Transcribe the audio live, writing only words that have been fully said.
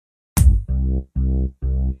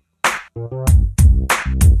It's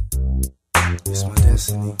my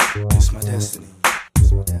destiny. It's my destiny.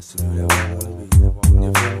 It's my destiny. Whatever I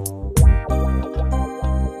wanna be.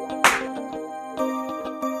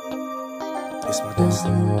 It's my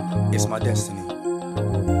destiny. It's my destiny.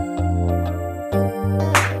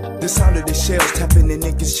 The sound of the shells tapping the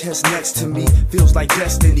nigga's chest next to me feels like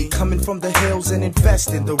destiny, coming from the hills and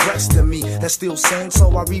investing the rest of me that's still sane.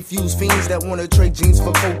 So I refuse fiends that wanna trade jeans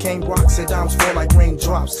for cocaine rocks, and dimes fall like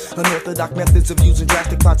raindrops. Unorthodox methods of using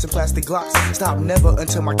drastic plots and plastic glocks. Stop never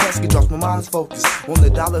until my casket drops. My mind's focused on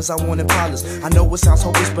the dollars I want in dollars. I know it sounds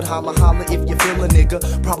hopeless, but holla holla if you feel a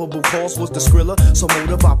nigga. Probable cause was the Skrilla, so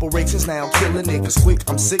mode of operations now I'm killing niggas quick.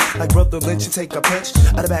 I'm sick like Brother Lynch and take a pinch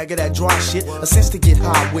out of bag of that dry shit. A sense to get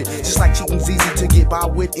high with. Just like cheating's easy to get by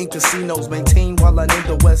with in casinos. Maintain while I name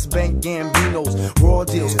the West Bank Gambinos. Raw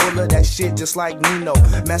deals full of that shit just like Nino.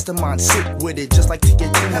 Mastermind sick with it just like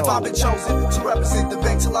Tickettino. Have I been chosen to represent the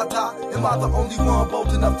bank till I die? Am I the only one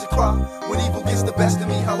bold enough to cry? When evil gets the best of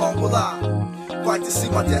me, how long will I fight to see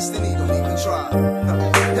my destiny? Don't even try.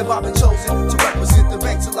 Have I been chosen to represent the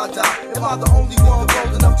bank till I die? Am I the only one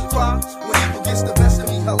bold enough to cry? When evil gets the best of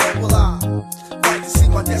me, how long will I fight to see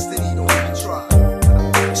my destiny? Don't even try.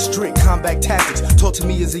 Strict combat tactics taught to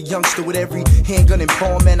me as a youngster with every handgun and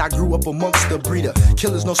bomb, man. I grew up amongst the breeder.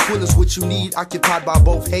 Killers, no squillers, what you need. Occupied by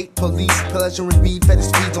both hate, police, pleasure and weed. Fetish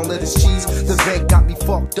feeds on lettuce cheese. The bank got me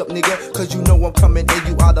fucked up, nigga. Cause you know I'm coming and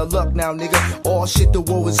you out of luck now, nigga. All shit, the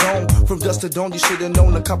war is on. From dusk to dawn, you should've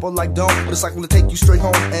known a couple like dawn. But it's like gonna take you straight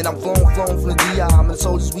home. And I'm flown from the DI. I'm the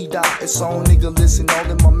soldiers, we die. It's on, nigga, listen. All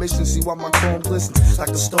in my mission, see why my chrome glistens like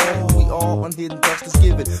a storm. We all unhidden justice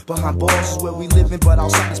given. Behind bars is where we living, but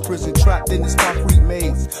outside this prison, trapped in this concrete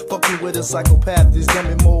maze. Fucking with a psychopath is dumb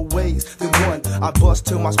in more ways than one. I bust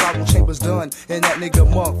till my spiral chamber's done, and that nigga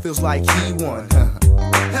Monk feels like he won.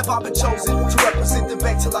 Have I been chosen to represent the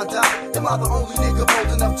bank till I die? Am I the only nigga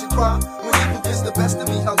bold enough to cry? When evil gets the best of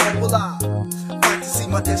me, how long will I fight to see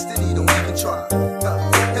my destiny? Don't even try.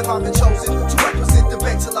 Have I been chosen to represent the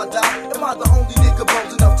bank till I die? Am I the only nigga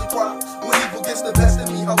bold enough to cry? When evil gets the best of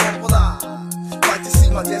me, how long will I fight to see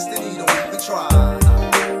my destiny? Don't even try.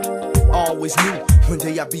 Always knew one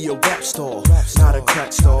day I'd be a rap star. Not a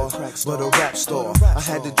crack star, but a rap star. I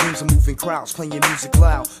had the dreams of moving crowds, playing music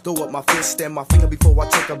loud. Throw up my fist, stand my finger before I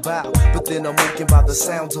take a bow. But then I'm waking by the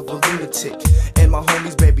sounds of a lunatic. And my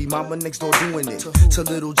homies, baby mama next door doing it. To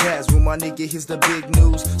Little Jazz, when my nigga hears the big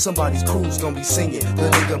news. Somebody's crew's gonna be singing the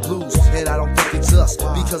nigga blues. And I don't think it's us,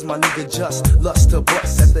 because my nigga just lust to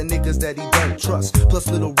bust at the niggas that he don't trust. Plus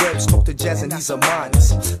Little Rebs talk to Jazz and he's a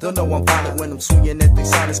minus. They'll know I'm violent when I'm swinging at the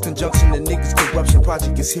silence. Conjunction, the niggas corruption.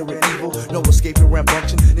 Project is hearing evil, no escaping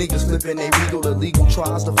rambunctious. Niggas flipping they legal, illegal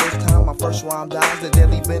trials. The first time my first rhyme dies, the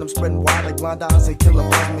deadly venom spreading wide like blind eyes. And killer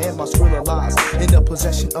vibes, man, my skrilla lies in the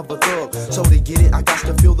possession of a thug. So to get it, I got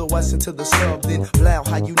to feel the west into the sub. Then blow,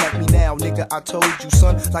 how you like me now, nigga? I told you,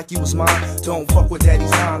 son, like you was mine. Don't fuck with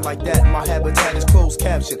daddy's line like that. My habitat is closed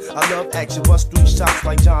caption. I love action, bust 3 shots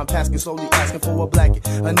like John Paskin, slowly asking for a blanket.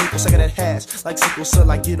 A nickel second that hash, like sickle cell,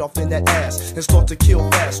 like get off in that ass and start to kill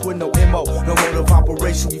fast with no MO, no mode of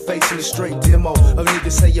operation. You facing a straight demo. A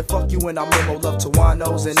nigga say you fuck you and I memo. Love to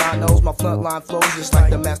winos and I knows my front line flows just like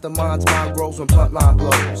the mastermind's mind grows when blunt line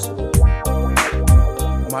blows.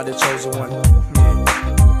 Am I the chosen one? Yeah.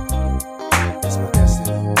 It's my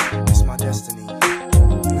destiny. It's my destiny.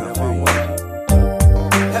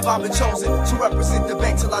 Have I been chosen to represent the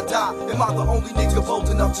bank till I die? Am I the only nigga bold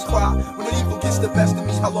enough to cry? When the evil gets the best of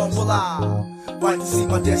me, how long will I fight to see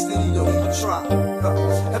my destiny? Don't even try.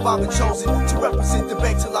 Have I been chosen to represent the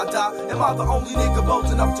bank till I die? Am I the only nigga bold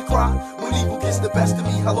enough to cry? When evil gets the best of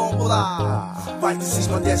me, how long will I fight to see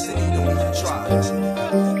my destiny? Don't even try.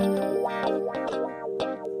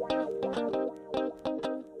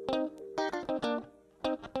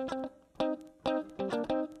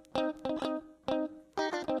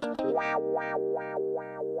 Wow.